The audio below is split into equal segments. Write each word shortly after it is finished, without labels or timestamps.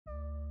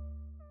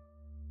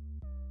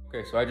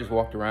Okay, so I just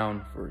walked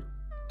around for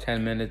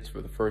 10 minutes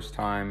for the first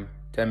time,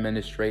 10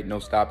 minutes straight, no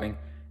stopping.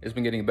 It's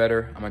been getting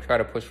better. I'm gonna try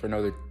to push for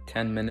another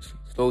 10 minutes,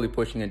 slowly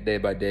pushing it day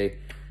by day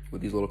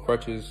with these little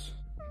crutches.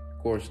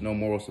 Of course, no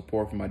moral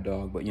support for my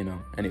dog, but you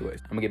know, anyways.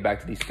 I'm gonna get back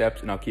to these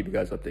steps and I'll keep you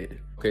guys updated.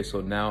 Okay,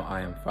 so now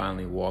I am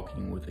finally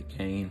walking with a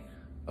cane.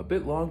 A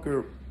bit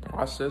longer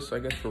process, I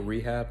guess, for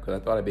rehab, because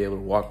I thought I'd be able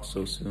to walk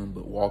so soon,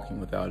 but walking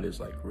without it is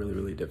like really,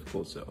 really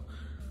difficult. So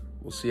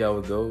we'll see how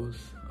it goes.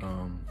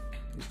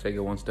 Just take it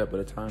one step at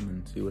a time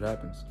and see what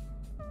happens.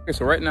 Okay,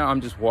 so right now I'm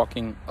just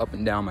walking up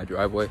and down my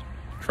driveway,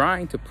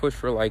 trying to push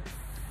for like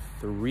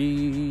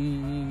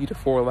 3 to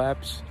 4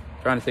 laps,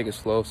 trying to take it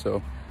slow.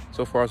 So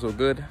far so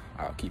good.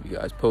 I'll keep you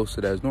guys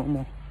posted as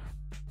normal.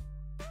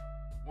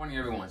 Morning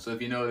everyone. So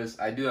if you notice,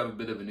 I do have a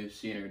bit of a new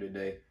scenery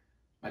today.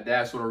 My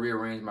dad sort of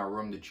rearranged my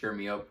room to cheer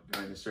me up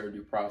during the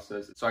surgery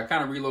process. So I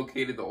kind of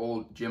relocated the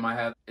old gym I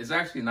had. It's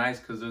actually nice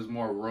because there's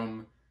more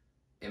room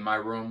in my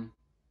room.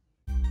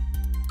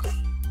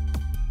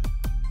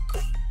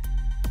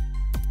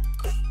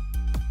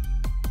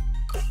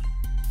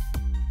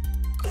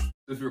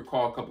 If you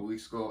recall, a couple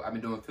weeks ago, I've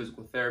been doing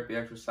physical therapy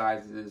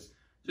exercises,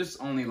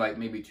 just only like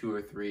maybe 2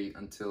 or 3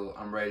 until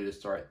I'm ready to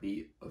start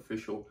the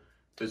official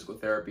physical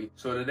therapy.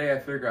 So today I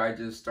figure I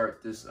just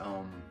start this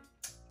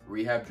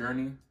rehab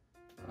journey.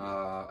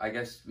 I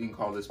guess we can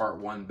call this part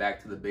 1, back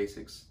to the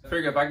basics. I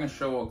figure if I can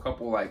show a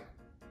couple like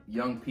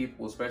young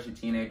people, especially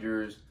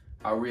teenagers,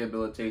 how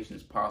rehabilitation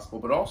is possible,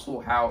 but also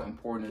how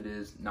important it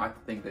is not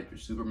to think that you're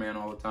Superman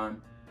all the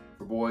time.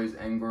 For boys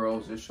and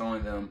girls, just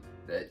showing them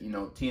that, you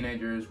know,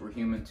 teenagers, we're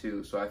human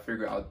too. So I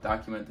figure I'll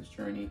document this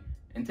journey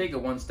and take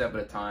it one step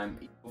at a time.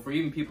 For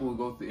even people who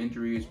go through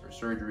injuries or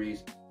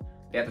surgeries,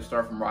 they have to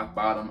start from rock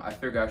bottom. I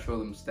figure I show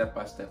them step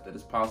by step that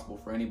it's possible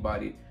for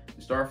anybody.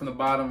 You start from the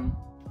bottom,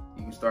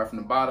 you can start from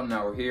the bottom.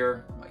 Now we're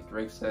here, like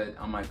Drake said.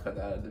 I might cut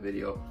that out of the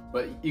video,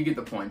 but you get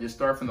the point. Just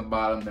start from the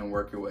bottom, then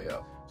work your way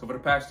up. So for the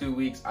past 2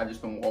 weeks, I've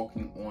just been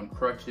walking on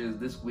crutches.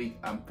 This week,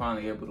 I'm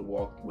finally able to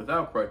walk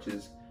without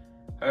crutches.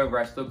 However,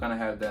 I still kind of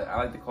have that, I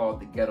like to call it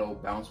the ghetto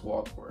bounce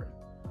walk, where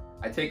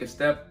I take a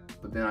step,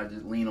 but then I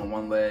just lean on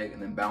one leg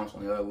and then bounce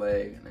on the other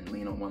leg, and then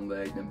lean on one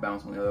leg, then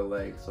bounce on the other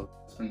leg. So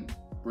it's been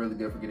really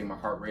good for getting my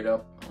heart rate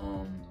up.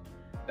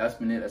 That's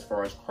been it as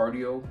far as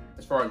cardio.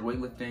 As far as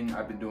weightlifting,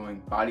 I've been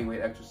doing body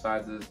weight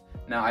exercises.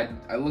 Now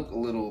I look a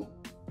little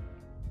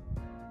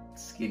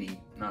skinny,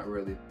 not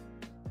really.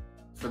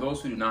 For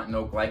those who do not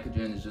know,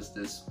 glycogen is just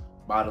this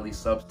bodily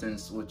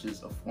substance, which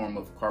is a form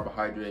of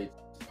carbohydrates,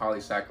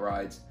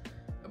 polysaccharides,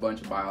 a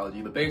bunch of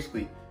biology. But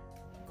basically,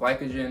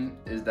 glycogen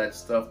is that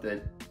stuff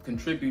that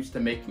contributes to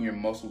making your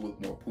muscles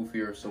look more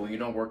poofier. So when you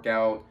don't work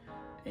out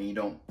and you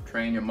don't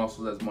train your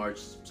muscles as much,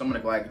 some of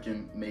the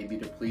glycogen may be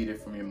depleted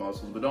from your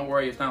muscles, but don't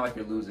worry, it's not like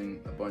you're losing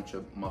a bunch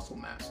of muscle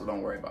mass, so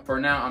don't worry about it. For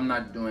now, I'm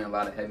not doing a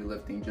lot of heavy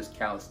lifting, just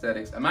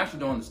calisthenics. I'm actually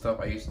doing the stuff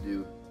I used to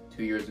do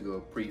 2 years ago,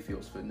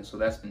 pre-Fields Fitness, so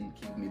that's been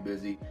keeping me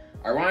busy.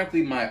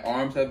 Ironically, my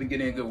arms have been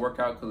getting a good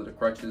workout because of the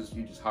crutches.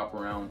 You just hop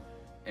around,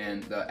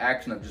 and the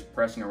action of just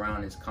pressing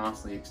around is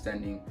constantly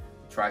extending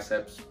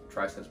triceps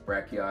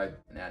brachii.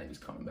 Anatomy's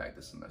coming back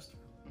this semester.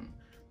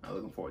 I'm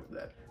looking forward to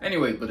that.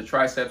 Anyway, but the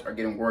triceps are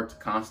getting worked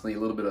constantly, a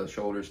little bit of the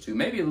shoulders too,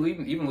 maybe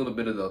even a little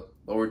bit of the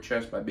lower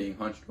chest by being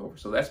hunched over.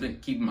 So that's been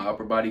keeping my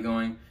upper body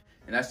going,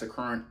 and that's the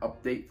current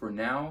update for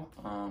now.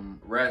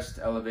 Rest,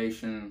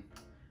 elevation,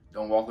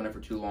 don't walk on it for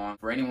too long.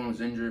 For anyone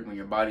who's injured, when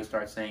your body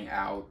starts saying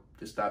ow,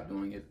 just stop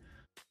doing it.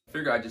 I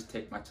figure I just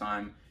take my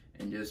time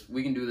and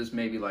we can do this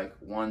maybe like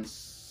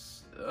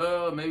once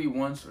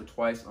or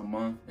twice a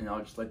month, and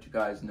I'll just let you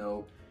guys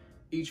know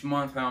each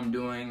month how I'm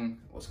doing,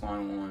 what's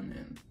going on,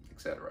 and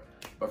etc.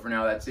 But for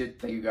now, that's it.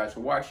 Thank you guys for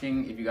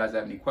watching. If you guys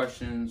have any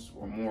questions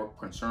or more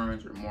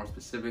concerns or more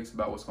specifics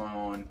about what's going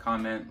on,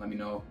 comment, let me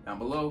know down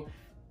below.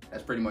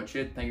 That's pretty much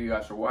it. Thank you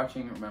guys for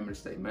watching. Remember to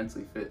stay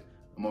mentally fit,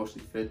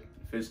 emotionally fit,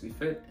 and physically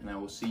fit, and I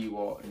will see you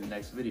all in the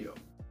next video.